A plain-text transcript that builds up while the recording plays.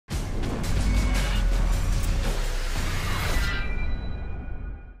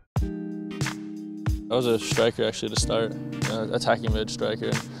I was a striker actually to start, attacking mid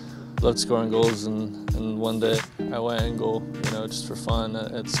striker. Loved scoring goals, and one day I went in goal, just for fun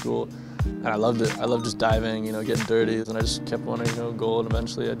at school, and I loved it. I loved just diving, getting dirty, and I just kept wanting to go goal, and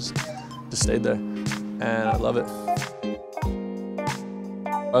eventually I just stayed there, and I love it.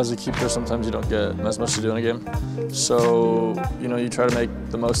 As a keeper, sometimes you don't get as much to do in a game, so you try to make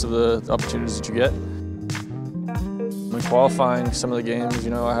the most of the opportunities that you get. In qualifying, some of the games,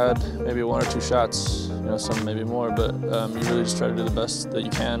 I had maybe 1 or 2 shots, some maybe more, but you really just try to do the best that you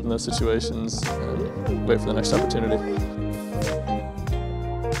can in those situations and wait for the next opportunity.